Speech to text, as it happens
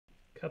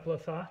couple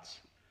of thoughts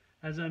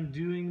as I'm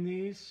doing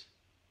these,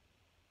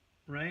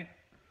 right?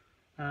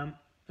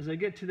 As I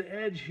get to the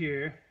edge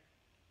here,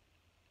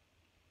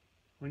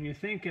 when you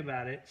think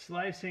about it,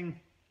 slicing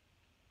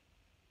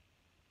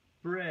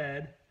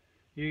bread,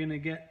 you're going to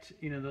get,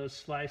 those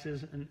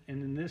slices, and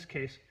in this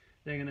case,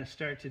 they're going to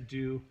start to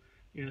do,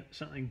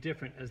 something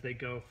different as they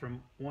go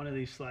from one of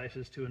these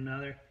slices to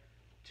another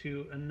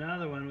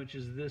one, which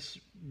is this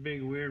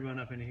big weird one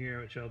up in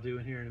here, which I'll do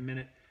in here in a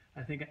minute.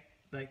 I think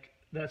like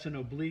that's an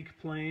oblique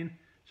plane,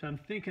 so I'm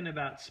thinking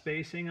about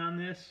spacing on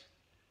this.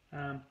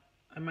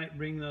 I might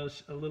bring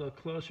those a little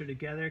closer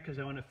together because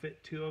I want to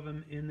fit two of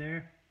them in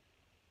there,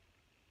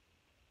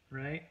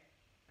 right,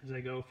 as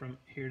I go from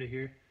here to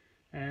here.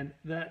 And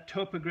that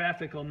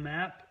topographical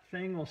map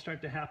thing will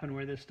start to happen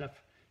where this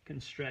stuff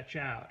can stretch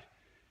out.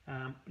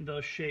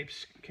 Those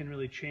shapes can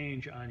really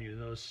change on you,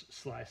 those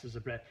slices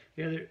of bread.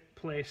 The other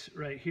place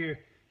right here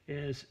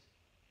is,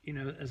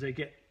 as I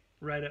get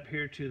right up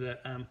here to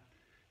the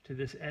to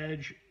this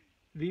edge,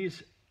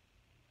 these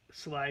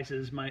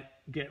slices might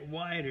get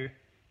wider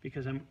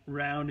because I'm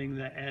rounding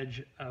the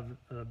edge of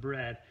the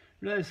bread.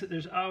 Realize that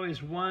there's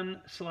always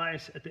one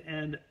slice at the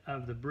end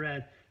of the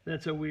bread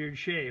that's a weird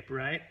shape,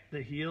 right?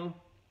 The heel.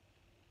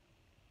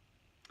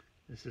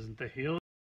 This isn't the heel.